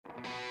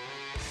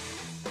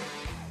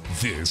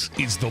This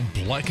is the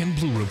Black and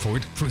Blue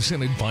Report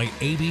presented by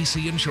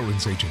ABC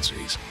Insurance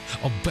Agencies,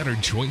 a better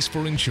choice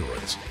for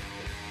insurance.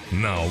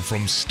 Now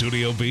from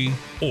Studio B,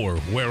 or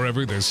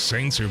wherever the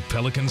Saints or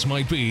Pelicans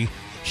might be,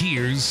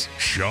 here's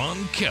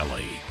Sean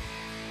Kelly.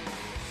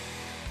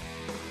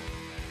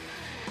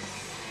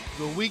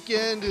 The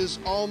weekend is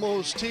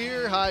almost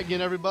here. Hi again,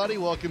 everybody.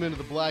 Welcome into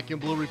the Black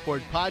and Blue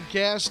Report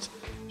podcast.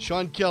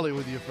 Sean Kelly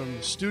with you from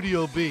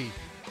Studio B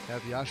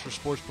at the Osher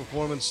Sports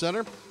Performance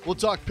Center. We'll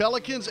talk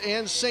Pelicans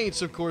and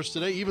Saints, of course,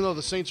 today, even though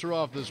the Saints are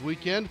off this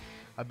weekend.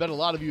 I bet a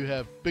lot of you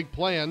have big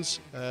plans,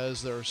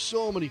 as there are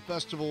so many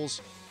festivals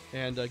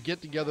and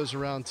get-togethers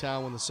around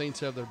town when the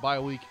Saints have their bye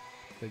week.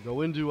 They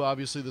go into,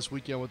 obviously, this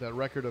weekend with that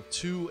record of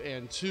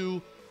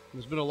 2-2.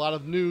 There's been a lot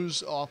of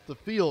news off the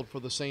field for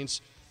the Saints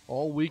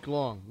all week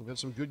long. We've got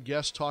some good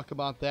guests talk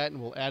about that,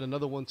 and we'll add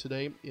another one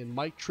today in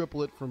Mike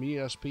Triplett from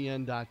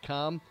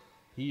ESPN.com.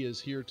 He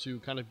is here to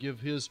kind of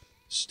give his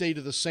state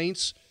of the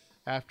Saints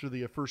after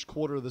the first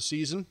quarter of the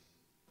season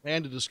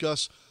and to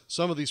discuss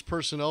some of these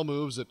personnel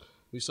moves that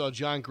we saw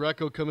John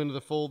Greco come into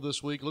the fold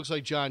this week. Looks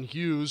like John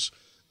Hughes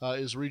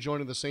is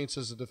rejoining the Saints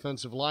as a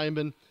defensive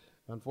lineman.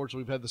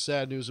 Unfortunately, we've had the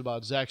sad news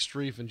about Zach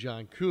Strief and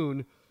John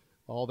Kuhn.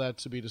 All that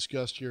to be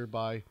discussed here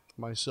by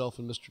myself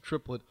and Mr.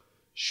 Triplett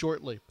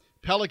shortly.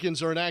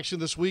 Pelicans are in action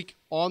this weekend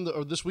on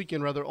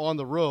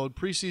the road.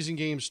 Preseason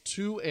games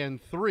 2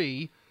 and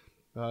 3.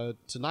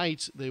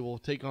 Tonight, they will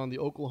take on the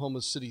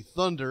Oklahoma City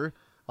Thunder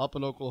up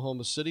in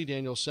Oklahoma City.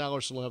 Daniel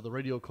Sallerson will have the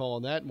radio call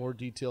on that. More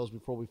details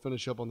before we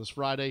finish up on this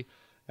Friday.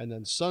 And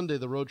then Sunday,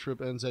 the road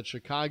trip ends at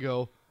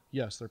Chicago.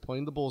 Yes, they're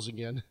playing the Bulls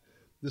again,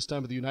 this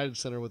time at the United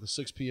Center with a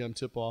 6 p.m.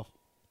 tip-off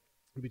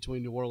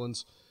between New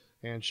Orleans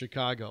and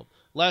Chicago.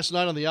 Last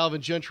night on the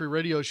Alvin Gentry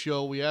radio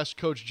show, we asked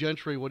Coach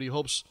Gentry what he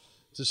hopes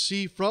to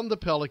see from the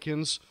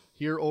Pelicans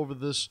here over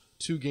this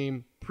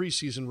 2-game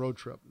preseason road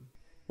trip.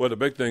 Well, the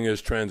big thing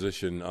is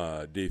transition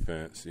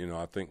defense. You know,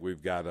 I think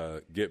we've got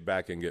to get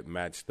back and get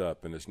matched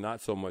up, and it's not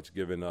so much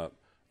giving up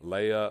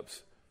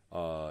layups.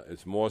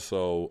 It's more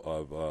so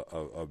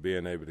of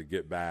being able to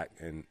get back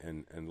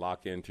and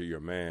lock into your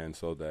man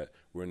so that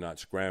we're not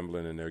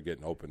scrambling and they're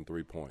getting open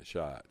three-point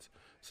shots.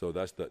 So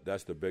that's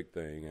the big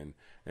thing.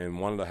 And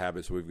one of the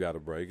habits we've got to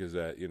break is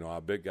that, you know, our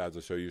big guys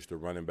are so used to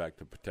running back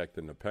to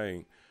protecting the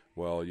paint.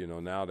 Well, you know,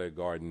 now they're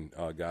guarding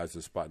guys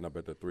that's spotting up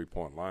at the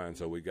three-point line,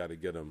 so we got to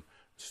get them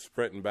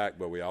sprinting back,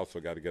 but we also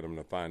got to get them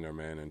to find their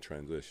man in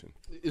transition.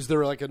 Is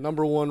there like a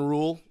number one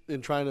rule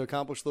in trying to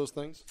accomplish those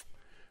things?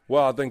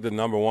 Well, I think the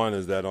number one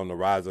is that on the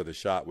rise of the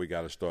shot, we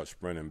got to start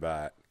sprinting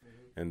back,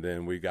 and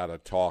then we got to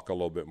talk a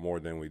little bit more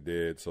than we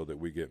did so that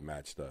we get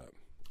matched up.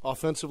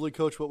 Offensively,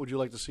 Coach, what would you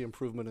like to see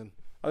improvement in?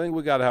 I think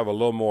we got to have a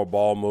little more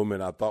ball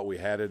movement. I thought we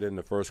had it in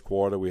the first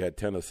quarter. We had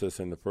 10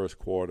 assists in the first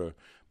quarter,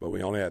 but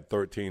we only had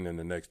 13 in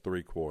the next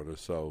 3 quarters.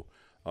 So,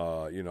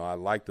 you know, I'd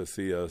like to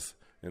see us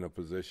in a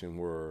position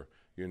where,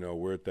 you know,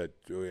 we're at that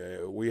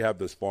we have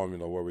this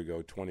formula where we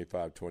go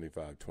 25,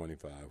 25,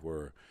 25,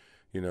 where,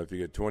 you know, if you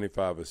get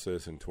 25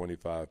 assists and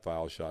 25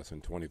 foul shots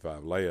and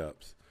 25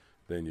 layups,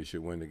 then you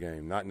should win the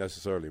game. Not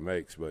necessarily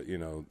makes, but, you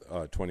know,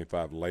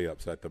 25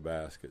 layups at the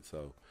basket.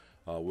 So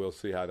we'll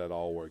see how that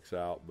all works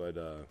out. But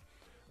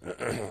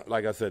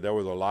like I said, there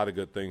was a lot of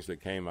good things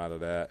that came out of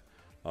that.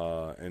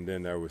 And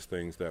then there was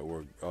things that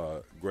were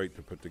great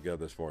to put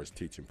together as far as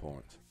teaching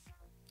points.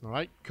 All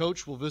right,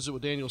 Coach, we'll visit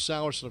with Daniel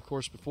Sallerson, of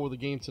course, before the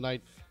game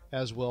tonight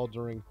as well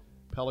during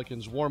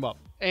Pelicans warm-up.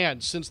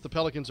 And since the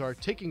Pelicans are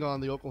taking on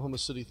the Oklahoma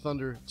City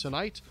Thunder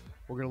tonight,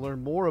 we're going to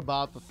learn more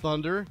about the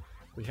Thunder.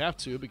 We have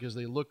to, because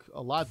they look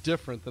a lot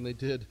different than they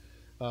did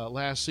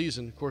last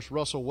season. Of course,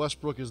 Russell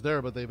Westbrook is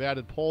there, but they've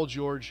added Paul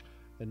George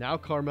and now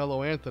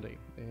Carmelo Anthony.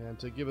 And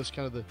to give us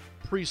kind of the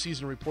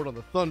preseason report on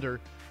the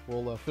Thunder,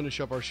 we'll finish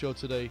up our show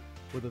today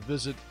with a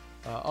visit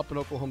up in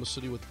Oklahoma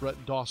City with Brett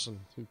Dawson,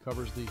 who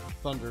covers the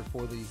Thunder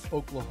for the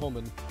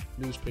Oklahoman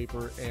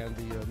newspaper and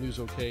the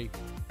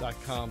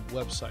newsok.com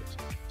website.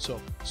 So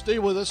stay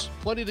with us.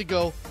 Plenty to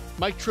go.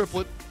 Mike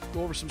Triplett,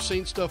 go over some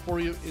Saints stuff for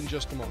you in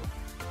just a moment.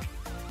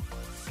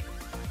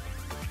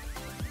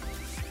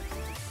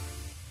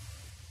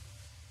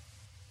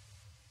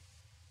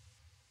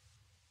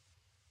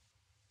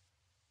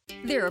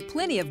 There are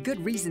plenty of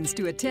good reasons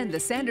to attend the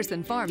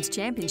Sanderson Farms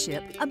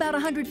Championship. About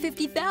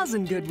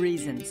 150,000 good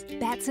reasons.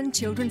 Batson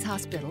Children's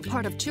Hospital,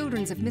 part of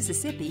Children's of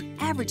Mississippi,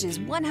 averages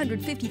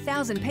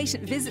 150,000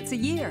 patient visits a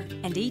year.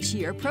 And each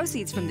year,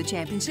 proceeds from the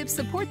championship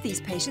support these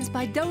patients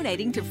by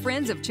donating to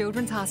Friends of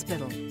Children's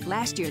Hospital.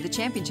 Last year, the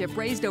championship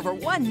raised over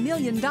 $1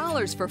 million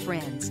for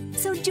Friends.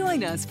 So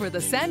join us for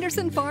the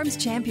Sanderson Farms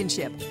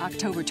Championship,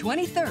 October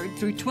 23rd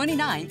through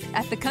 29th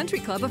at the Country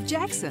Club of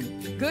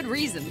Jackson. Good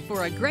reason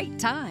for a great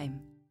time.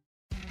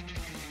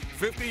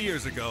 50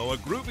 years ago, a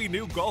groovy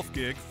new golf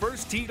gig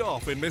first teed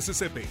off in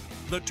Mississippi.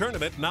 The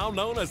tournament, now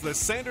known as the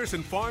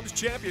Sanderson Farms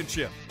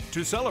Championship.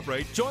 To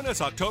celebrate, join us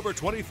October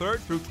 23rd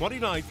through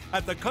 29th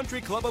at the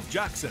Country Club of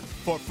Jackson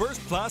for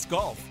first-class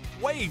golf,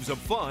 waves of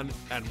fun,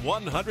 and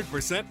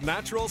 100%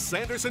 natural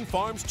Sanderson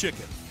Farms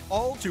chicken.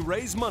 All to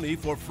raise money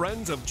for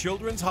Friends of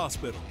Children's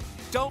Hospital.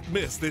 Don't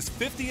miss this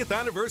 50th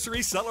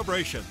anniversary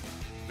celebration.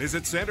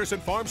 Visit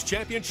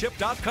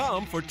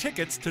SandersonFarmsChampionship.com for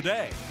tickets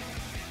today.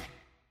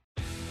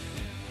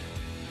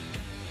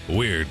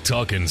 We're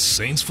talking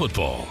Saints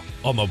football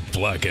on the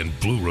Black and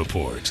Blue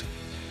Report.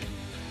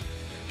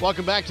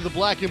 Welcome back to the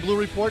Black and Blue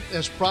Report.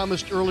 As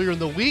promised earlier in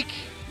the week,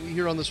 we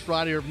here on this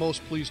Friday are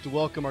most pleased to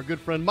welcome our good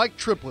friend Mike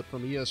Triplett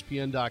from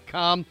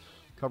ESPN.com,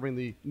 covering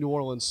the New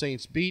Orleans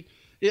Saints beat.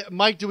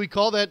 Mike, do we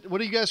call that, what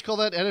do you guys call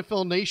that,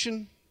 NFL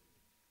Nation?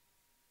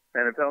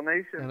 NFL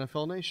Nation.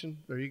 NFL Nation.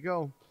 There you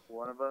go.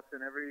 One of us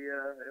in every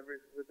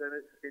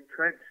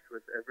entrenched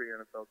with every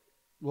NFL team.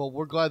 Well,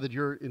 we're glad that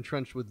you're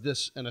entrenched with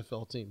this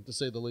NFL team, to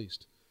say the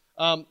least.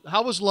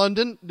 How was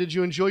London? Did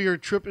you enjoy your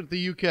trip to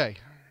the UK?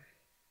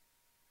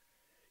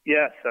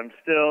 Yes, I'm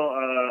still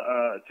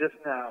just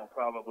now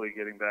probably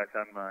getting back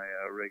on my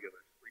regular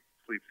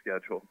sleep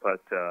schedule,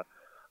 but it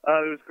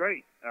was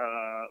great.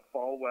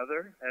 Fall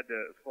weather. Had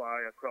to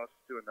fly across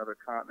to another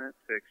continent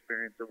to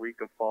experience a week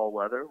of fall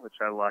weather,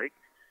 which I like.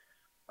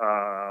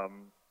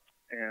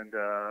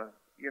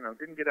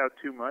 Didn't get out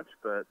too much,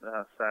 but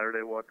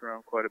Saturday walked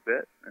around quite a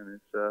bit, and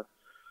it's a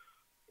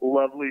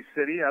lovely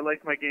city. I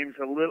like my games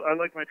I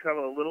like my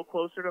travel a little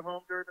closer to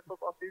home during the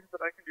football season,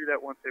 but I can do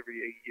that once every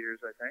 8 years,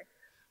 I think.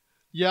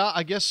 Yeah,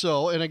 I guess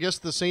so. And I guess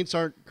the Saints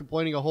aren't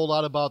complaining a whole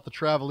lot about the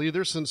travel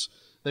either, since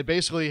they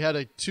basically had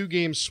a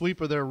 2-game sweep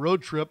of their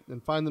road trip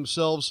and find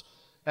themselves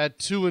at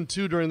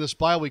 2-2 during this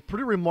bye week.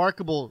 Pretty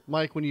remarkable,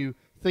 Mike, when you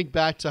think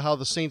back to how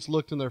the Saints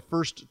looked in their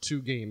first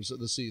 2 games of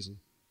the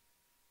season.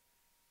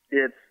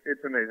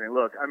 It's amazing.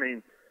 Look, I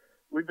mean,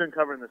 we've been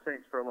covering the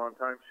Saints for a long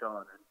time,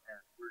 Sean, and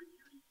we're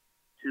used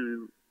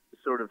to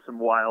sort of some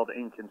wild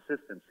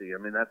inconsistency. I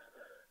mean, that's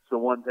the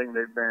one thing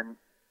that's been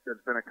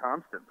a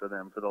constant for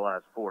them for the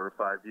last 4 or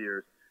 5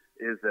 years,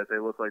 is that they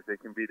look like they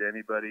can beat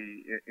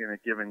anybody in a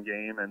given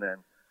game and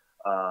then,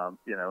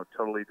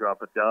 totally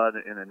drop a dud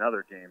in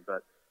another game.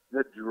 But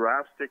the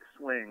drastic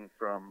swing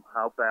from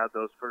how bad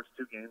those first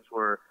 2 games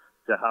were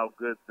to how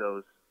good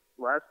those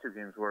last 2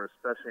 games were,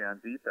 especially on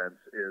defense,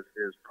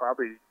 is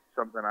probably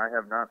something I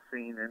have not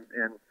seen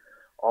in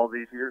all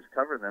these years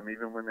covering them,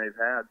 even when they've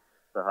had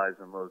the highs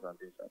and lows on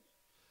defense.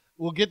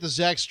 We'll get to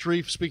Zach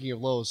Strief, speaking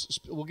of lows,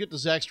 we'll get to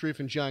Zach Strief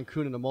and John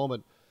Kuhn in a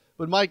moment.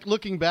 But, Mike,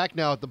 looking back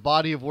now at the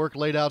body of work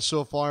laid out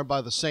so far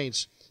by the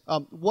Saints,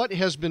 what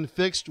has been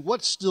fixed?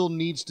 What still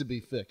needs to be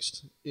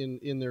fixed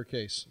in their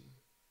case?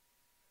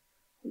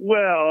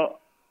 Well,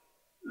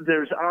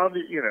 there's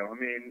obvious,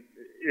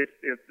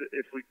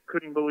 if we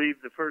couldn't believe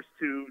the first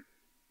 2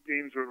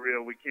 games were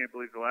real, we can't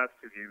believe the last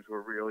 2 games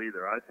were real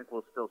either. I think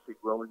we'll still see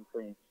growing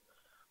pains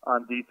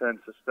on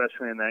defense,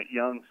 especially in that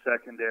young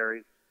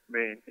secondary. I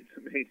mean, it's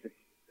amazing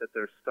that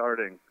they're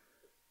starting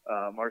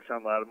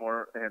Marshawn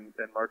Lattimore and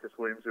Marcus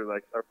Williams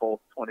are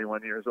both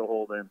 21 years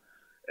old, and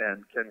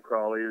Ken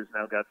Crawley, who's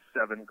now got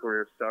 7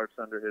 career starts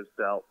under his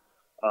belt,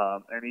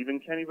 and even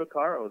Kenny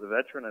Vaccaro, the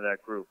veteran of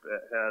that group,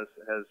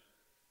 has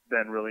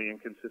been really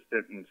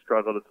inconsistent and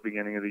struggled at the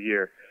beginning of the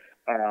year.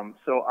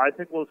 So I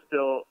think we'll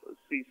still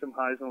see some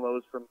highs and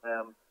lows from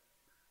them.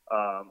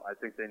 I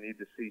think they need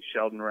to see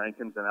Sheldon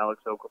Rankins and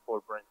Alex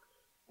Okafor bring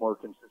more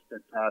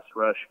consistent pass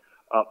rush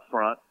up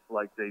front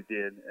like they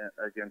did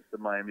against the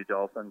Miami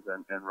Dolphins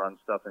and run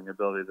stuffing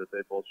ability that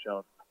they've both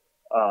shown.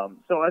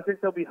 So I think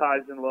there'll be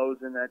highs and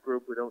lows in that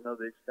group. We don't know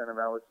the extent of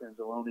Alex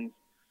Anzalone's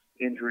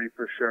injury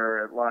for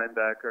sure at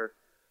linebacker.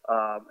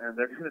 And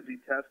they're going to be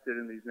tested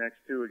in these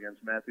next 2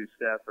 against Matthew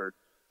Stafford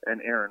and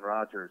Aaron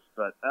Rodgers.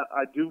 But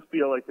I do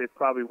feel like they've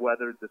probably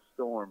weathered the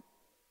storm.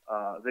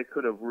 They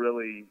could have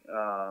really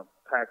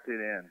packed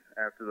it in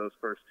after those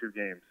first 2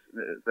 games.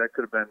 That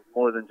could have been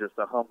more than just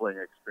a humbling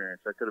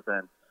experience. That could have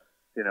been,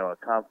 a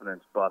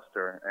confidence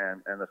buster.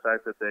 And the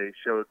fact that they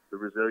showed the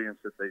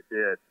resilience that they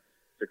did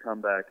to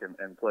come back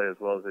and play as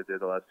well as they did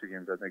the last 2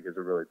 games, I think is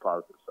a really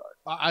positive side.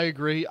 I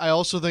agree. I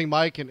also think,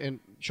 Mike, and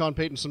Sean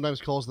Payton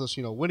sometimes calls this,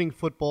 winning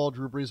football.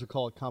 Drew Brees will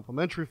call it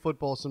complimentary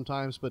football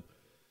sometimes. But,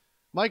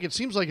 Mike, it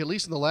seems like at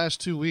least in the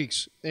last 2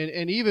 weeks,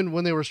 and even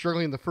when they were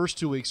struggling in the first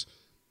 2 weeks,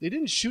 they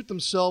didn't shoot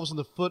themselves in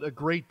the foot a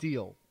great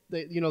deal.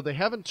 They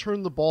haven't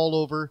turned the ball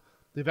over.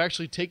 They've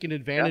actually taken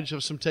advantage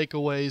of some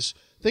takeaways,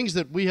 things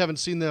that we haven't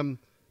seen them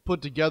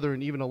put together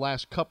in even the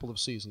last couple of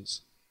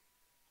seasons.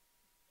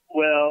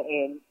 Well,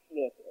 and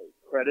look,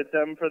 credit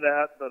them for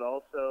that, but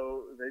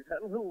also they've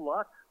had a little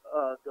luck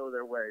go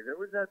their way. There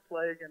was that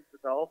play against the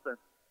Dolphins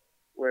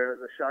where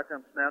the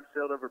shotgun snap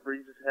sailed over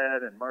Brees'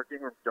 head and Mark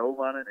Ingram dove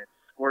on it and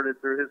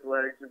squirted through his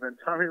legs, and then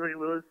Tommy Lee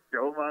Lewis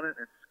dove on it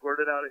and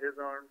squirted out of his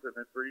arms, and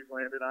then Brees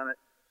landed on it.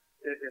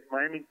 If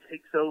Miami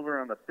takes over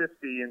on the 50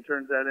 and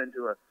turns that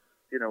into a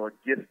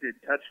gifted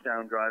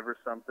touchdown drive or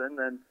something,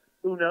 then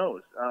who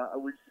knows?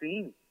 We've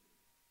seen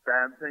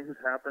bad things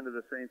happen to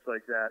the Saints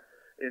like that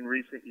in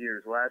recent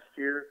years. Last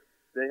year,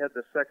 they had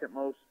the second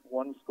most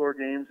one-score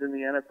games in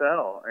the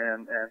NFL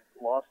and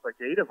lost like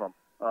 8 of them,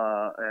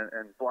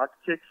 and blocked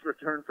kicks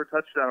returned for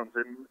touchdowns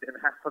in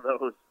half of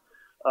those,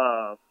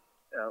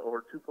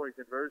 or 2-point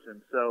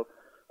conversions. So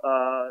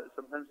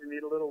sometimes you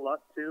need a little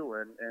luck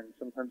too, and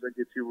sometimes that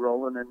gets you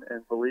rolling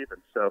and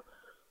believing. So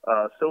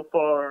So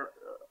far,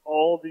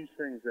 all these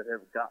things that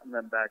have gotten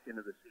them back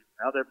into the season.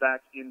 Now they're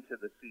back into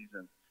the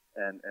season,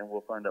 and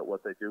we'll find out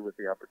what they do with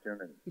the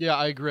opportunity. Yeah,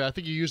 I agree. I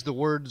think you used the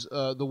word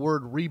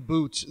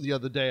reboot the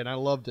other day, and I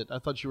loved it. I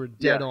thought you were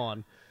dead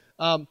on.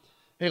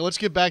 Hey, let's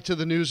get back to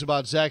the news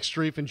about Zach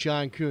Strief and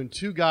John Kuhn,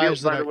 two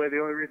guys By the way, the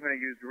only reason I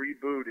used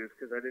reboot is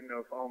because I didn't know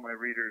if all my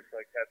readers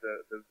had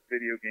the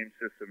video game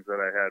systems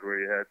that I had, where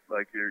you had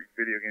your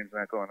video game's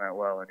not going that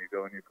well, and you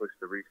go and you push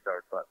the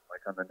restart button like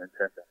on the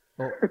Nintendo.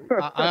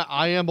 Well,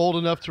 I am old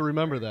enough to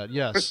remember that.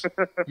 Yes,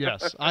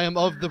 yes, I am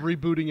of the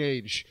rebooting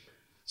age.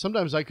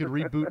 Sometimes I could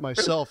reboot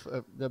myself.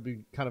 That'd be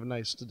kind of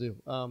nice to do.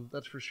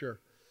 That's for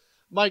sure.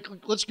 Mike,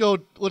 let's go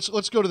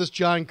to this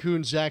John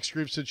Kuhn, Zach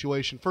Strief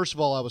situation. First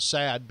of all, I was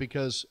sad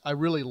because I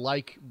really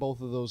like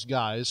both of those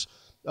guys.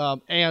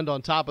 And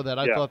on top of that,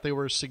 I thought they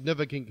were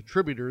significant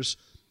contributors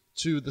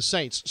to the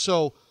Saints.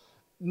 So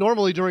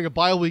normally during a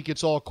bye week,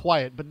 it's all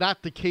quiet, but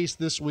not the case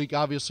this week,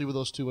 obviously, with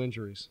those two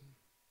injuries.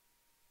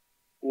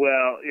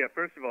 Well,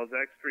 first of all,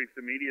 Zach Strief,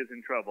 the media's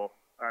in trouble.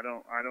 I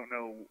don't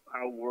know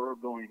how we're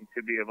going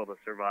to be able to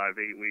survive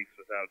 8 weeks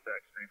without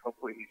Zach Strief.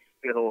 Hopefully he's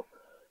still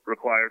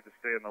required to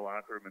stay in the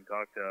locker room and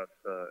talk to us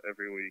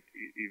every week,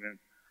 even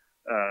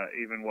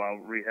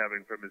while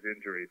rehabbing from his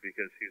injury,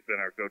 because he's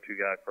been our go-to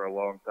guy for a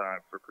long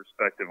time for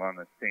perspective on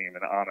this team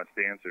and honest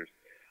answers.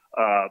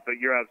 But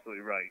you're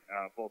absolutely right.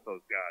 Both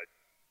those guys,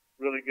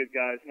 really good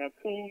guys. Now,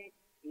 Kuhn,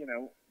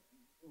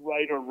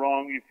 right or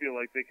wrong, you feel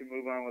like they can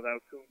move on without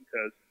Kuhn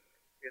because,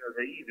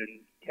 they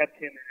even kept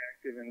him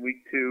inactive in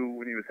week 2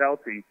 when he was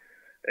healthy,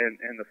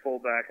 and the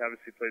fullback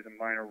obviously plays a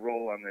minor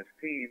role on this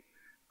team.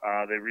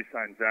 They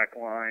re-signed Zach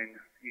Line.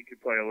 He could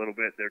play a little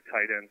bit. Their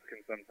tight ends can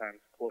sometimes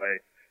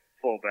play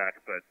fullback,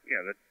 but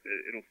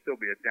it'll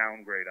still be a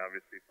downgrade,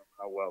 obviously, from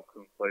how well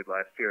Kuhn played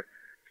last year.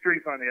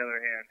 Strief, on the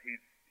other hand,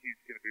 he's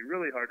going to be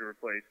really hard to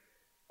replace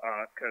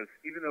because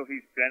even though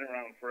he's been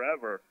around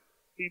forever,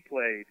 he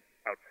played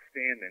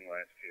outstanding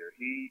last year.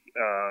 He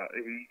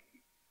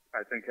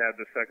I think had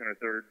the second or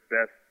third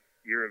best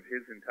year of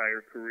his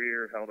entire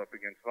career, held up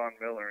against Von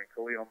Miller and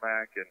Khalil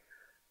Mack, and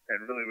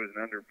really was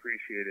an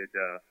underappreciated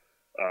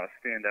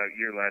standout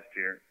year last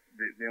year.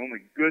 The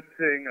only good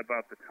thing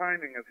about the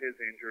timing of his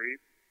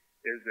injury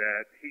is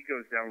that he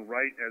goes down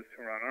right as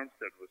Teron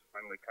Armstead was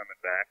finally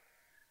coming back,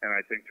 and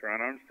I think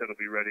Teron Armstead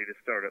will be ready to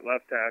start at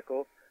left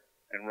tackle,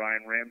 and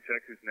Ryan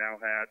Ramczyk, who's now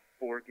had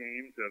 4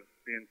 games of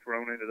being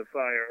thrown into the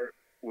fire,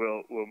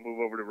 will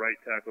move over to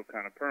right tackle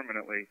kind of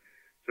permanently.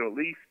 So at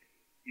least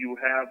you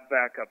have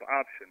backup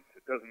options.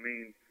 It doesn't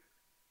mean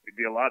it'd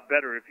be a lot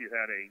better if you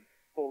had a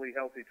fully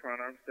healthy Teron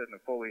Armstead and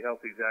a fully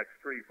healthy Zach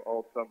Strief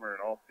all summer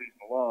and all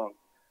season long.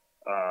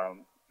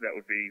 That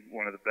would be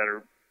one of the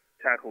better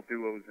tackle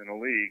duos in the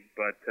league.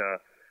 But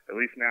at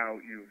least now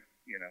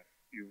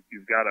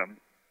you've got a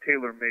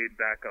tailor-made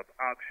backup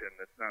option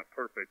that's not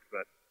perfect,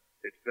 but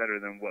it's better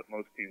than what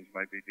most teams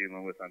might be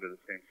dealing with under the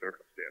same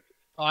circumstances.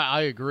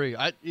 I agree.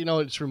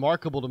 It's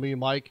remarkable to me,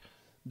 Mike,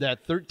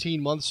 that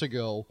 13 months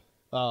ago,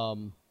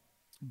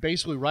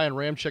 basically Ryan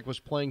Ramczyk was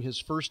playing his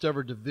first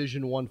ever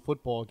Division I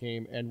football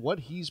game, and what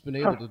he's been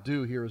able to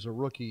do here as a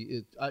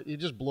rookie, it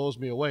just blows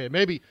me away. And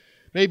maybe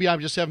I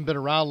just haven't been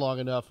around long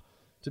enough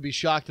to be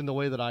shocked in the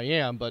way that I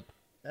am, but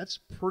that's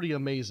pretty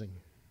amazing.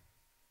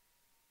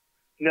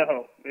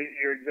 No,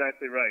 you're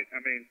exactly right. I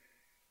mean,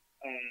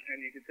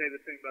 and you can say the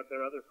same about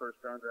their other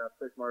first-round draft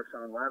pick,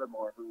 Marshawn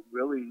Lattimore, who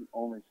really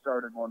only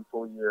started 1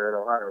 full year at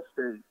Ohio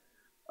State.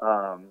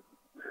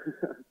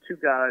 Two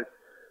guys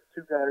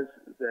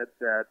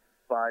that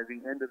by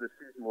the end of the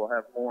season will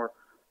have more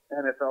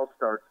NFL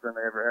starts than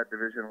they ever had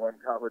Division I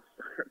college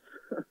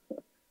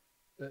starts.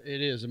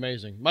 It is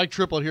amazing. Mike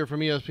Triplett here from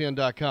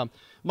ESPN.com.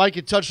 Mike,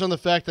 you touched on the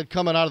fact that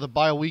coming out of the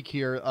bye week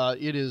here,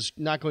 it is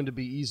not going to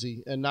be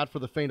easy, and not for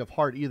the faint of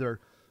heart either,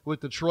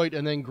 with Detroit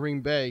and then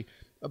Green Bay.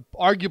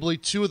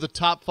 Arguably 2 of the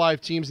top 5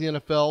 teams in the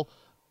NFL,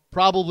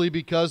 probably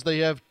because they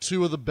have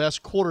 2 of the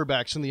best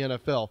quarterbacks in the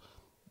NFL.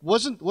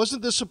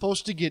 Wasn't this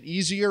supposed to get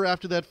easier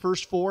after that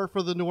first 4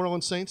 for the New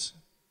Orleans Saints?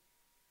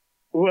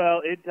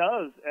 Well, it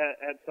does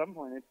at some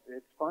point.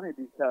 It's funny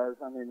because,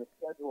 the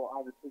schedule,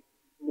 obviously,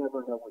 you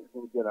never know what you're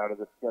going to get out of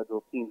the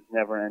schedule. Teams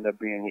never end up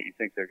being what you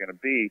think they're going to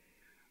be.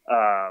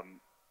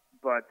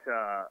 But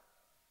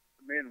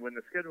when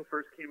the schedule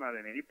first came out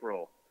in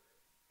April,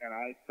 and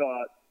I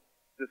thought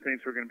the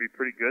Saints were going to be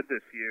pretty good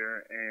this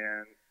year,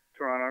 and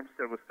Teron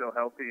Armstead was still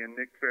healthy, and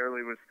Nick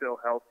Fairley was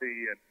still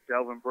healthy, and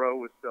Delvin Breaux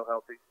was still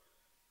healthy,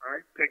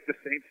 I picked the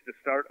Saints to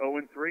start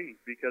 0-3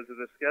 because of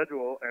the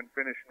schedule and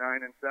finish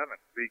 9-7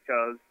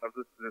 because of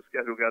the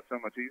schedule got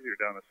so much easier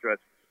down the stretch.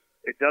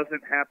 It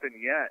doesn't happen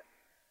yet,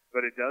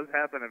 but it does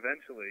happen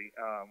eventually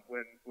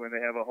when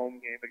they have a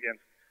home game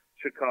against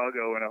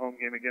Chicago and a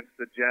home game against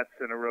the Jets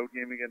and a road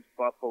game against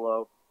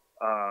Buffalo.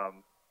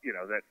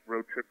 That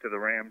road trip to the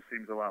Rams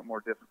seems a lot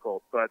more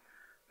difficult. But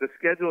the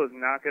schedule is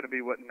not going to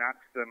be what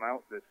knocks them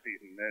out this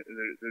season.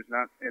 There's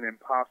not an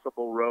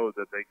impossible road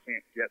that they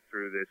can't get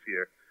through this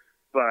year.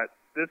 But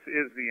this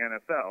is the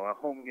NFL. A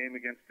home game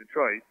against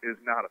Detroit is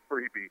not a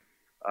freebie.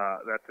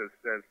 that's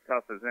as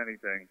tough as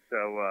anything.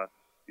 So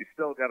you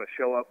still got to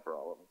show up for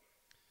all of them.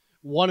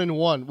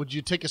 1-1. Would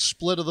you take a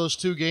split of those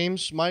two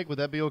games, Mike? Would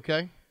that be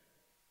okay?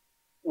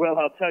 Well,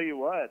 I'll tell you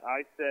what.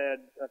 I said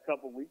a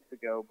couple weeks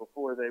ago,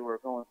 before they were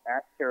going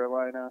at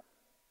Carolina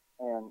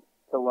and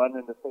to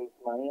London to face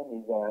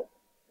Miami,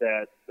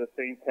 that the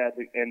Saints had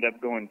to end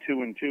up going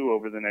 2-2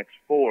 over the next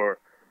 4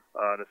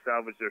 to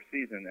salvage their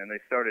season, and they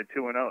started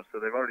 2-0, so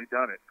they've already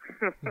done it.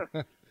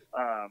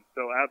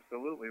 So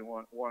absolutely,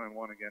 1-1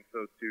 against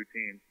those two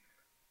teams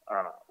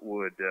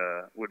would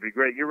be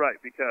great. You're right,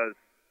 because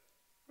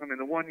I mean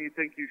the one you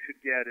think you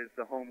should get is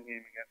the home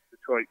game against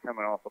Detroit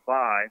coming off a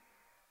bye.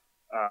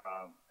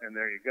 And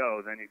there you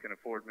go. Then you can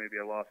afford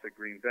maybe a loss at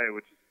Green Bay,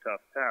 which is a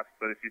tough task.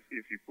 But if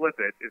you flip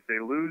it, if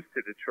they lose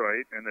to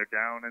Detroit and they're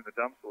down in the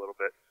dumps a little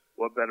bit,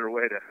 what better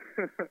way to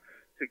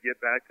to get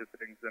back to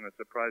things than a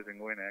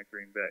surprising win at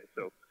Green Bay?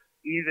 So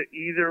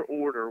either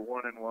order,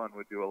 1-1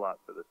 would do a lot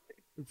for this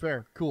team.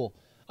 Fair, cool.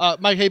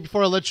 Mike, hey,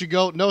 before I let you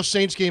go, no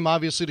Saints game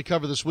obviously to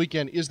cover this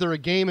weekend. Is there a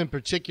game in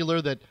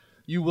particular that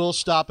you will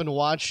stop and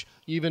watch,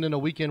 even in a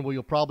weekend where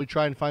you'll probably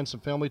try and find some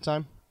family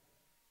time?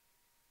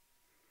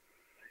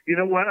 You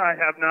know what? I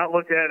have not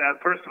looked at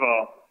it. First of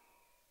all,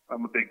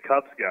 I'm a big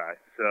Cubs guy,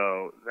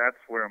 so that's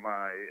where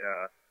my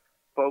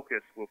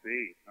focus will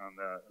be on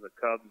the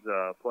Cubs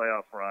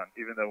playoff run,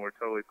 even though we're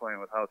totally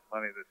playing with house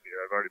money this year.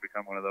 I've already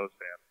become one of those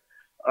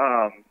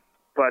fans.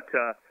 But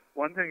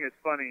one thing is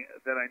funny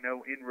that I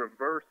know in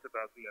reverse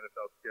about the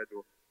NFL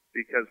schedule,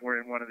 because we're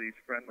in one of these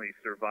friendly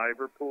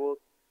survivor pools,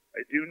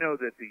 I do know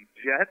that the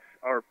Jets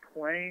are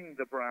playing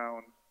the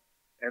Browns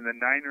and the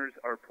Niners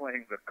are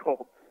playing the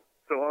Colts.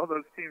 So all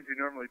those teams you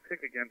normally pick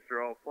against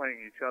are all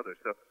playing each other.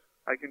 So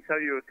I can tell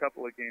you a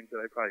couple of games that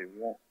I probably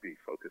won't be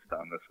focused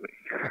on this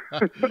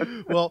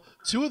week. Well,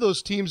 two of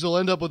those teams will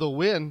end up with a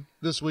win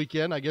this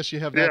weekend. I guess you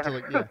have that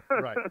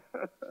right.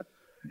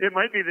 It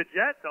might be the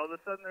Jets. All of a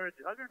sudden they're a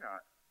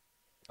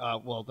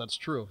juggernaut. Well, that's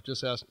true.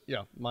 Just ask,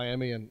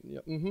 Miami and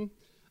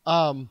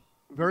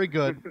very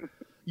good.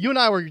 You and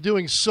I were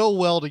doing so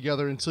well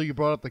together until you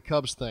brought up the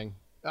Cubs thing.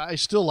 I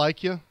still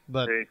like you,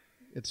 but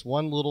it's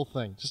one little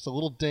thing, just a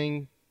little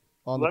ding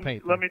on the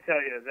paint. Let me tell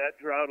you, that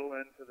drought will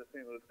end for the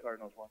St. Louis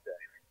Cardinals one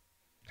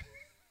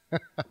day.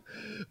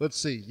 Let's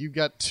see. You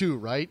got 2,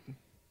 right?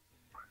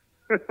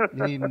 You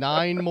need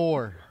 9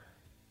 more.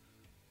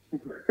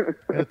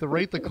 And at the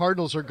rate the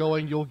Cardinals are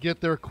going, you'll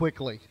get there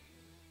quickly.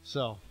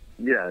 So.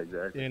 Yeah,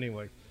 exactly.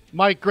 Anyway.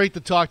 Mike, great to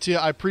talk to you.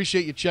 I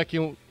appreciate you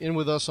checking in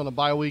with us on a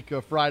bye week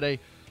Friday.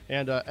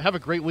 And have a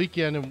great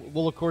weekend, and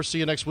we'll, of course, see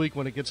you next week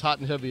when it gets hot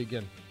and heavy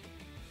again.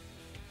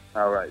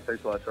 All right.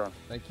 Thanks a lot, Sean.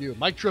 Thank you.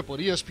 Mike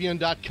Triplett,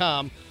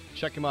 ESPN.com.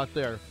 Check him out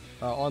there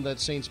on that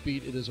Saints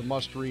beat. It is a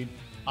must-read,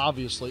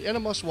 obviously, and a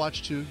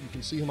must-watch, too. You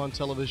can see him on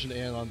television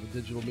and on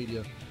the digital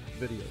media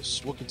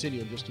videos. We'll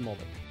continue in just a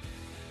moment.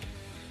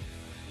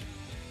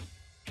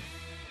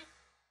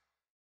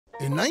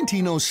 In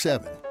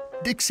 1907,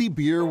 Dixie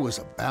Beer was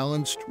a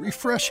balanced,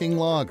 refreshing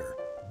lager,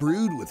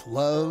 brewed with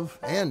love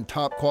and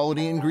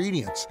top-quality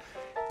ingredients.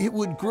 It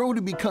would grow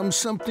to become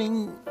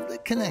something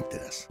that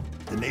connected us,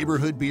 the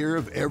neighborhood beer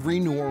of every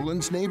New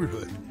Orleans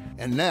neighborhood.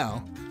 And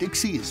now,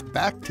 Dixie is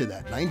back to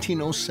that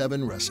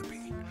 1907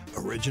 recipe,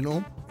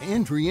 original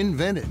and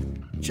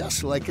reinvented,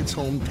 just like its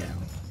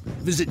hometown.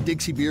 Visit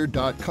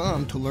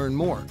DixieBeer.com to learn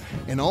more,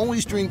 and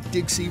always drink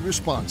Dixie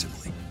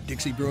responsibly.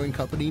 Dixie Brewing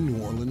Company,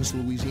 New Orleans,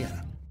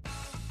 Louisiana.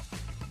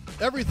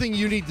 Everything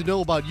you need to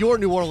know about your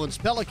New Orleans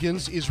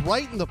Pelicans is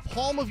right in the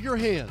palm of your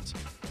hands.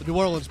 The New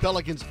Orleans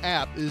Pelicans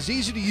app is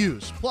easy to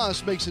use,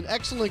 plus makes an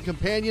excellent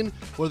companion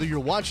whether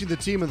you're watching the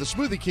team in the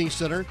Smoothie King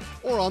Center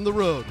or on the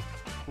road.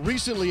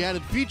 Recently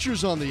added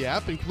features on the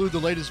app include the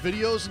latest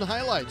videos and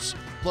highlights,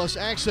 plus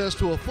access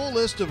to a full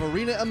list of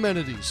arena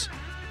amenities.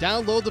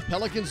 Download the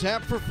Pelicans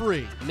app for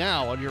free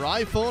now on your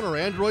iPhone or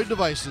Android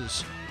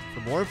devices. For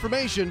more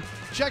information,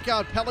 check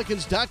out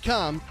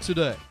Pelicans.com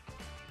today.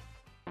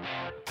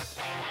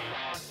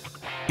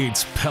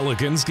 It's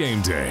Pelicans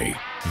game day.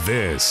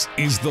 This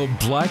is the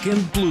Black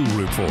and Blue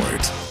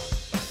Report.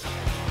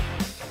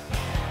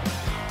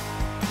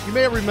 You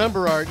may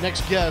remember our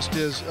next guest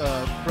is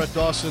Brett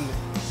Dawson,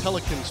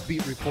 Pelicans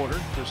beat reporter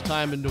for his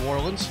time in New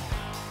Orleans.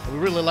 We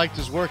really liked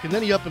his work, and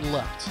then he up and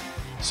left.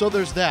 So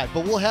there's that.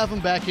 But we'll have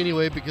him back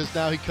anyway because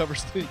now he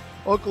covers the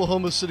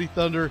Oklahoma City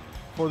Thunder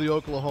for the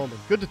Oklahoman.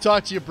 Good to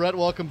talk to you, Brett.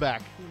 Welcome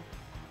back.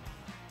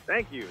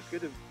 Thank you.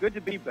 It's good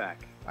to be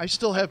back. I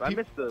still have I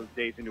miss those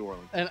days in New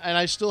Orleans. And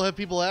I still have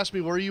people ask me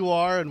where you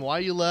are and why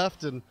you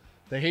left, and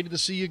they hated to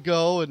see you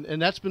go,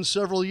 and that's been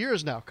several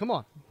years now. Come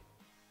on.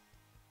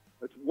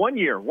 It's 1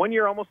 year. 1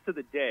 year almost to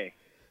the day.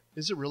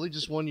 Is it really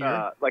just 1 year?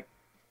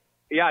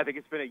 I think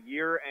it's been a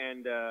year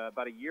and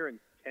about a year and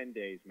 10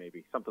 days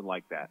maybe, something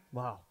like that.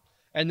 Wow.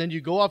 And then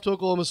you go off to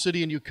Oklahoma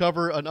City and you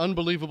cover an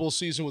unbelievable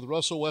season with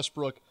Russell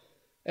Westbrook,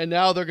 and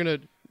now they're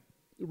going to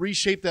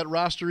reshape that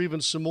roster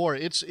even some more.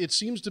 It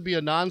seems to be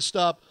a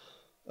nonstop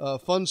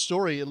fun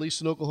story, at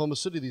least in Oklahoma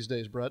City these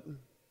days, Brett.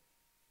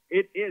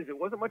 It is. It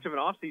wasn't much of an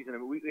off season. I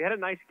mean, we had a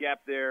nice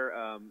gap there,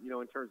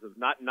 in terms of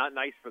not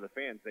nice for the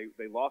fans.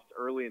 They lost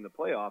early in the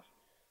playoffs,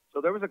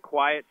 so there was a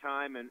quiet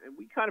time, and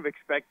we kind of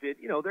expected,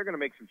 they're going to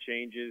make some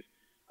changes.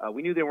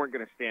 We knew they weren't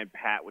going to stand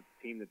pat with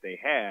the team that they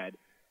had,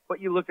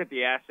 but you looked at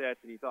the assets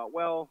and you thought,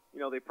 well,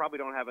 they probably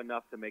don't have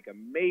enough to make a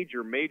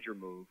major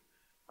move.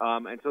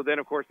 And so then,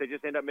 of course, they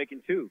just end up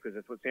making two because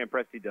that's what Sam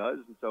Presti does.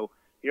 And so,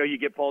 you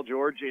get Paul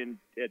George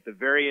at the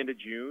very end of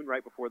June,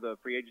 right before the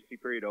free agency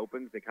period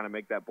opens. They kind of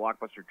make that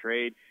blockbuster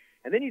trade.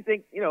 And then you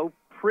think,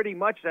 pretty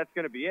much that's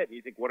going to be it. And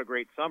you think, what a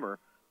great summer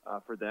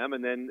for them.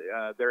 And then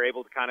they're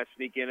able to kind of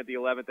sneak in at the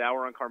 11th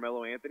hour on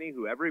Carmelo Anthony,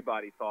 who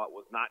everybody thought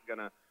was not going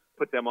to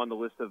put them on the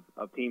list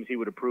of teams he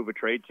would approve a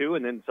trade to.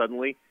 And then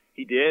suddenly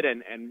he did,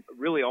 and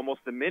really almost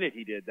the minute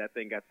he did, that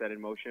thing got set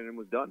in motion and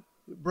was done.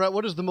 Brett,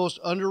 what is the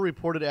most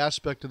underreported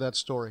aspect of that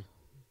story?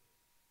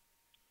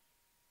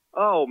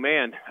 Oh,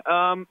 man.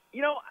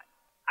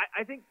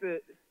 I think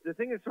the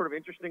thing that's sort of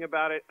interesting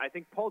about it, I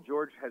think Paul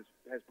George has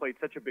played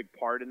such a big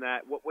part in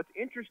that. What's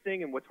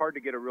interesting and what's hard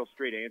to get a real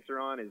straight answer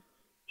on is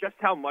just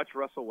how much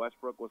Russell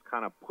Westbrook was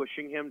kind of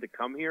pushing him to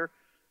come here.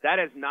 That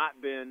has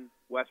not been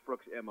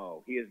Westbrook's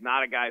MO. He is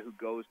not a guy who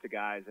goes to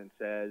guys and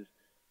says,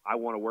 I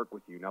want to work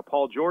with you. Now,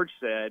 Paul George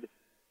said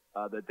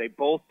that they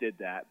both did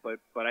that, but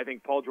I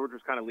think Paul George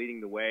was kind of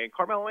leading the way. And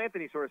Carmelo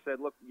Anthony sort of said,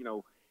 look,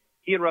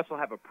 he and Russell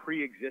have a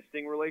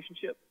pre-existing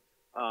relationship.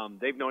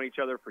 They've known each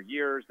other for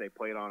years. They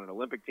played on an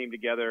Olympic team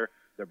together.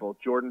 They're both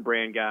Jordan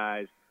brand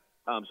guys.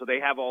 So they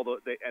have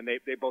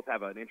they both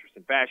have an interest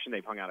in fashion.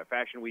 They've hung out at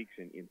fashion weeks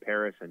in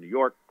Paris and New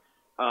York.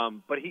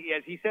 But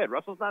as he said,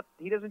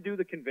 he doesn't do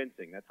the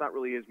convincing. That's not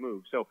really his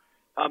move. So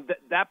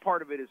that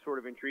part of it is sort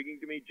of intriguing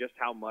to me, just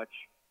how much,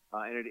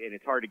 and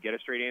it's hard to get a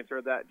straight answer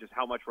of that, just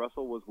how much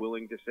Russell was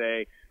willing to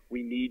say,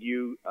 we need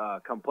you,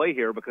 come play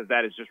here, because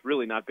that has just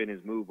really not been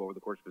his move over the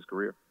course of his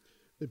career.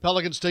 The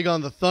Pelicans take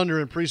on the Thunder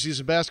in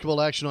preseason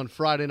basketball action on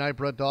Friday night.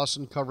 Brett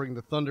Dawson, covering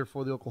the Thunder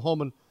for the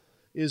Oklahoman,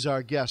 is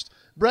our guest.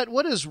 Brett,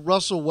 what does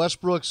Russell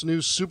Westbrook's new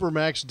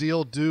Supermax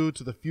deal do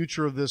to the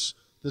future of this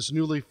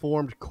newly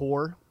formed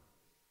core?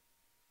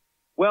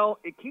 Well,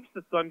 it keeps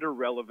the Thunder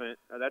relevant.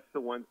 That's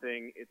the one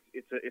thing.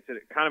 It's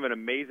a kind of an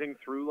amazing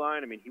through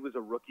line. I mean, he was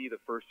a rookie the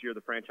first year the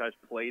franchise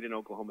played in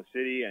Oklahoma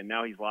City, and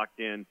now he's locked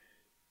in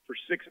for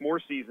 6 more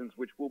seasons,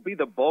 which will be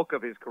the bulk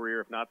of his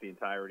career, if not the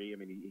entirety. I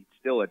mean, he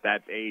still at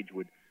that age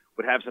would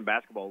have some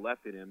basketball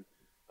left in him,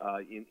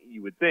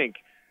 you would think.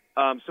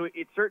 So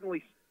it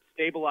certainly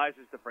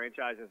stabilizes the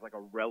franchise as like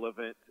a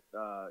relevant,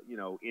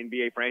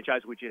 NBA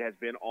franchise, which it has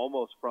been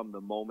almost from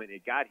the moment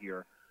it got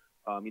here.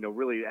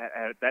 Really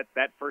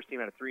that first team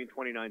had a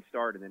 3-29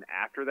 start, and then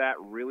after that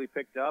really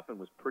picked up and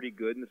was pretty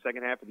good in the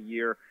second half of the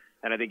year.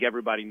 And I think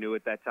everybody knew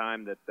at that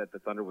time that the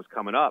Thunder was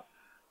coming up.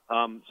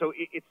 So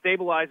it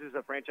stabilizes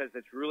a franchise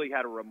that's really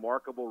had a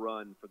remarkable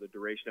run for the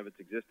duration of its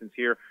existence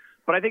here.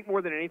 But I think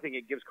more than anything,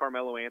 it gives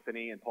Carmelo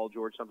Anthony and Paul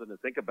George something to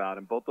think about.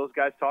 And both those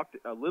guys talked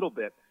a little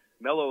bit,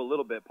 Melo a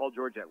little bit, Paul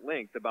George at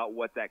length, about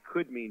what that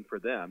could mean for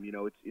them.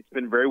 It's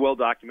been very well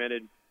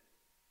documented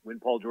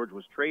when Paul George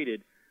was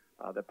traded.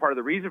 That part of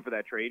the reason for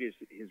that trade is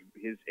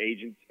his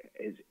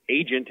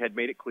agent had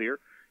made it clear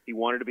he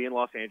wanted to be in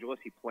Los Angeles.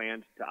 He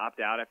planned to opt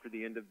out after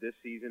the end of this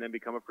season and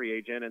become a free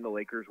agent, and the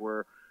Lakers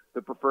were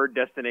the preferred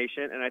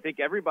destination. And I think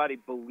everybody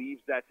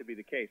believes that to be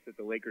the case, that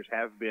the Lakers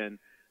have been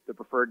the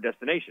preferred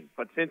destination.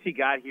 But since he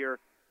got here,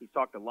 he's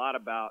talked a lot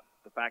about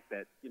the fact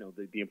that,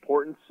 the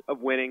importance of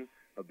winning,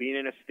 of being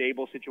in a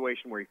stable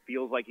situation where he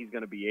feels like he's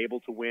going to be able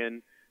to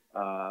win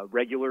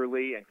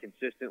regularly and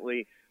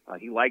consistently.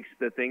 He likes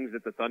the things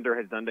that the Thunder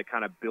has done to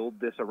kind of build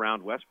this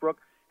around Westbrook.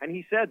 And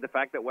he said the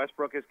fact that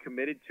Westbrook is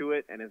committed to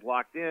it and is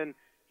locked in,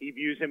 he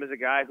views him as a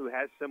guy who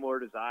has similar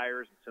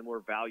desires and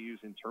similar values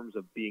in terms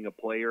of being a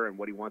player and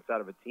what he wants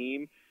out of a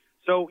team.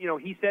 So,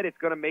 he said it's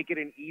going to make it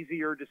an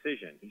easier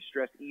decision. He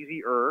stressed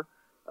easier,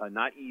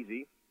 not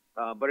easy,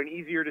 but an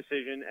easier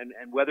decision.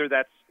 And whether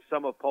that's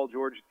some of Paul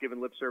George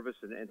giving lip service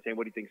and saying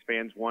what he thinks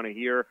fans want to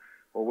hear,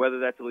 or whether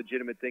that's a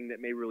legitimate thing that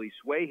may really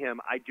sway him,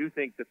 I do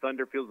think the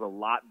Thunder feels a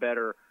lot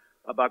better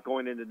about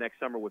going into next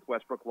summer with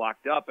Westbrook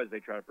locked up as they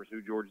try to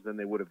pursue George than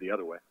they would have the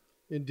other way.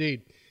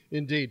 Indeed.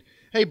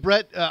 Hey,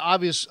 Brett,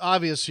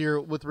 obvious here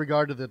with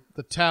regard to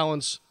the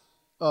talents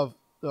of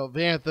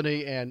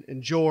Anthony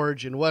and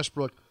George and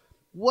Westbrook.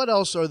 What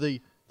else are the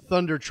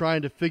Thunder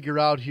trying to figure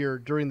out here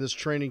during this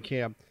training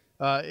camp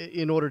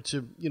in order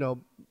to,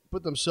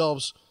 put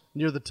themselves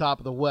near the top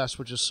of the West,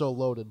 which is so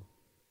loaded?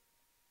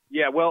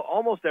 Yeah, well,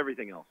 almost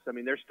everything else. I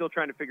mean, they're still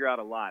trying to figure out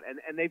a lot.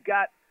 And they've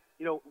got,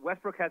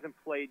 Westbrook hasn't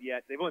played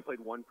yet. They've only played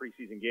one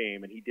preseason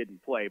game, and he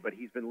didn't play, but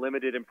he's been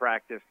limited in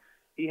practice.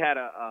 He had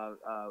a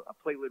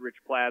platelet-rich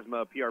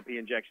plasma, PRP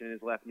injection in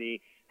his left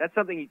knee. That's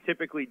something he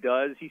typically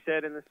does, he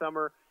said, in the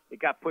summer. It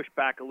got pushed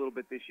back a little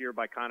bit this year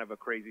by kind of a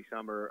crazy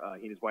summer.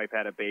 He and his wife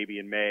had a baby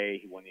in May.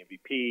 He won the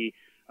MVP.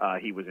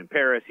 He was in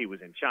Paris. He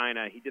was in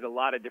China. He did a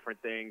lot of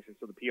different things, and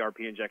so the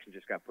PRP injection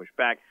just got pushed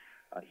back.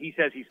 He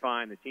says he's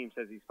fine. The team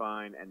says he's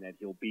fine, and that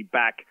he'll be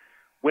back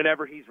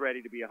whenever he's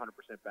ready to be 100%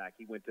 back.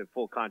 He went to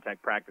full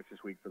contact practice this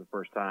week for the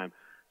first time.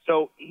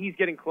 So he's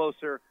getting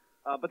closer.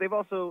 But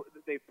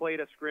they've played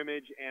a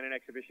scrimmage and an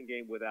exhibition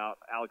game without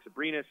Alex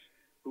Abrinas,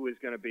 who is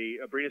going to be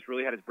 – Abrinas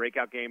really had his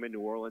breakout game in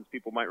New Orleans.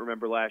 People might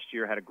remember last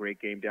year, had a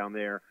great game down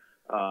there,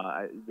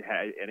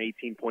 had an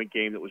 18-point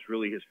game that was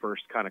really his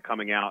first kind of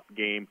coming-out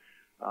game.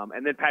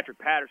 And then Patrick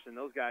Patterson,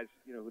 those guys,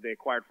 who they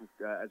acquired from,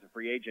 as a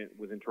free agent,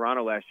 was in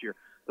Toronto last year.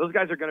 Those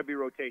guys are going to be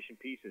rotation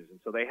pieces. And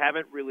so they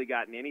haven't really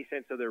gotten any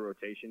sense of their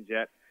rotations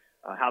yet,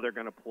 how they're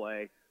going to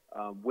play,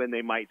 when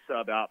they might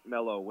sub out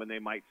Melo, when they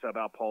might sub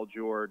out Paul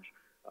George,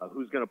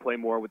 who's going to play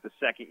more with the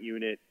second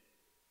unit.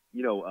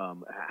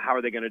 How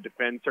are they going to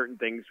defend certain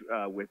things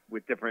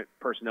with different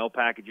personnel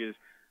packages,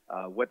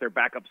 what their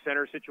backup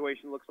center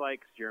situation looks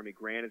like. Jeremy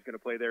Grant is going to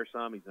play there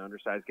some. He's an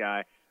undersized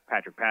guy.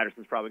 Patrick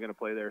Patterson's probably going to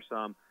play there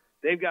some.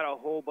 They've got a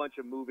whole bunch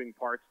of moving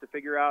parts to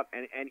figure out.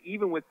 And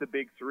even with the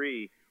big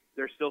three,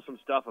 there's still some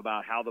stuff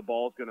about how the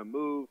ball's going to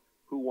move,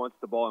 who wants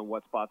the ball in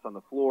what spots on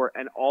the floor.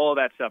 And all of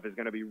that stuff is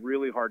going to be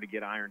really hard to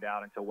get ironed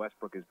out until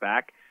Westbrook is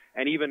back,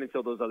 and even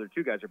until those other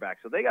two guys are back.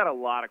 So they got a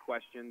lot of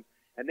questions.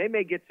 And they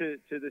may get to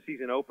the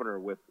season opener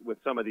with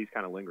some of these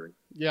kind of lingering.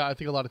 Yeah, I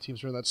think a lot of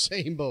teams are in that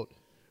same boat,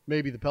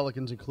 maybe the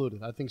Pelicans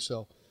included. I think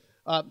so.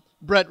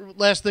 Brett,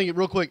 last thing,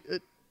 real quick.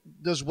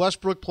 Does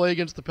Westbrook play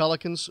against the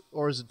Pelicans,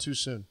 or is it too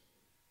soon?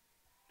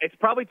 It's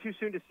probably too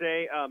soon to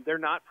say. They're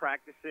not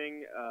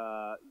practicing,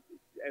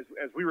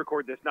 as we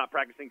record this, not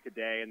practicing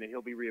today, and then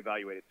he'll be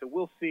reevaluated. So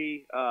we'll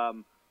see.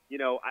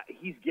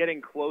 He's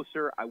getting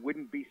closer. I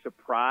wouldn't be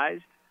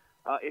surprised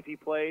if he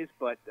plays,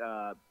 but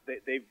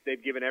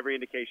they've given every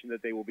indication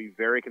that they will be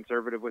very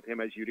conservative with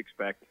him, as you'd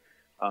expect.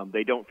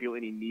 They don't feel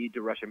any need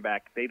to rush him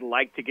back. They'd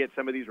like to get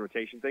some of these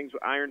rotation things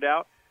ironed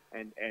out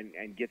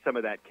and get some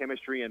of that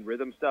chemistry and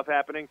rhythm stuff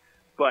happening.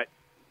 But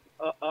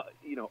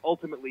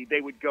ultimately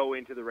they would go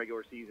into the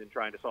regular season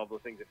trying to solve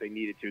those things if they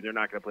needed to. They're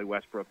not going to play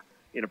Westbrook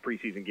in a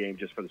preseason game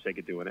just for the sake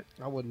of doing it.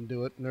 I wouldn't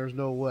do it, and there's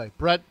no way.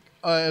 Brett,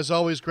 as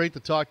always, great to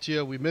talk to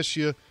you. We miss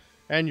you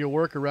and your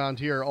work around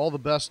here. All the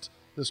best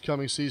this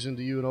coming season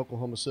to you in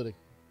Oklahoma City.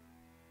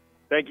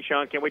 Thank you,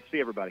 Sean. Can't wait to see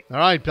everybody. All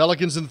right,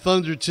 Pelicans and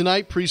Thunder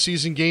tonight.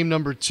 Preseason game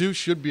number 2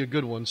 should be a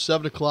good one.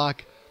 7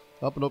 o'clock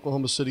up in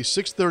Oklahoma City.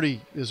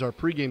 6:30 is our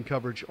pregame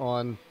coverage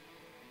on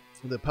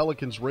the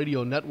Pelicans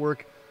radio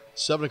network.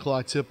 7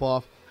 o'clock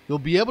tip-off. You'll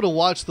be able to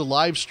watch the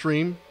live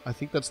stream. I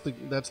think that's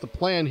the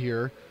plan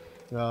here,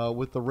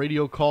 with the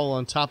radio call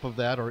on top of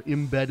that, or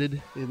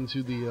embedded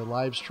into the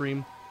live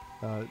stream.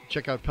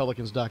 Check out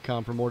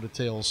Pelicans.com for more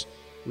details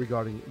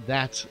regarding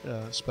that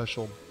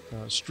special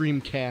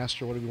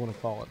streamcast, or whatever you want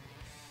to call it.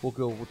 We'll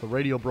go with the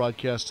radio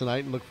broadcast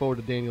tonight and look forward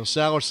to Daniel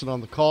Salerson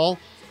on the call.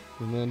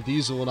 And then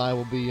Diesel and I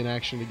will be in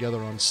action together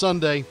on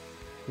Sunday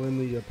when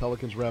the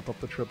Pelicans wrap up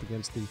the trip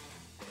against the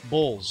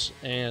Bulls.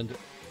 And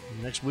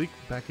next week,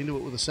 back into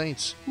it with the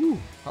Saints. Whew,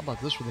 how about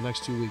this for the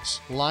next 2 weeks?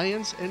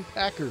 Lions and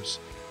Packers.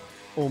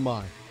 Oh,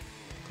 my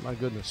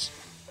goodness.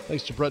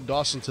 Thanks to Brett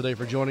Dawson today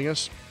for joining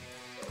us.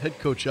 Head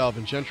coach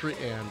Alvin Gentry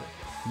and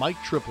Mike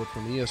Triplett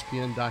from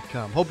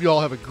ESPN.com. Hope you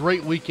all have a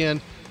great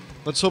weekend.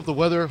 Let's hope the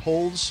weather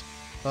holds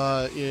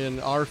in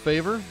our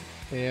favor.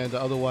 And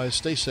otherwise,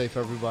 stay safe,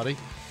 everybody.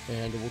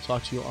 And we'll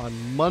talk to you on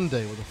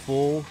Monday with a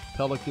full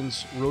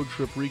Pelicans road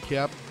trip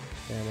recap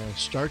and a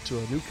start to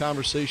a new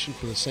conversation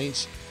for the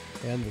Saints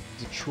and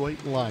the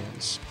Detroit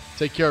Lions.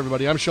 Take care,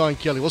 everybody. I'm Sean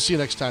Kelly. We'll see you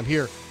next time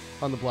here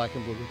on the Black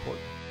and Blue Report.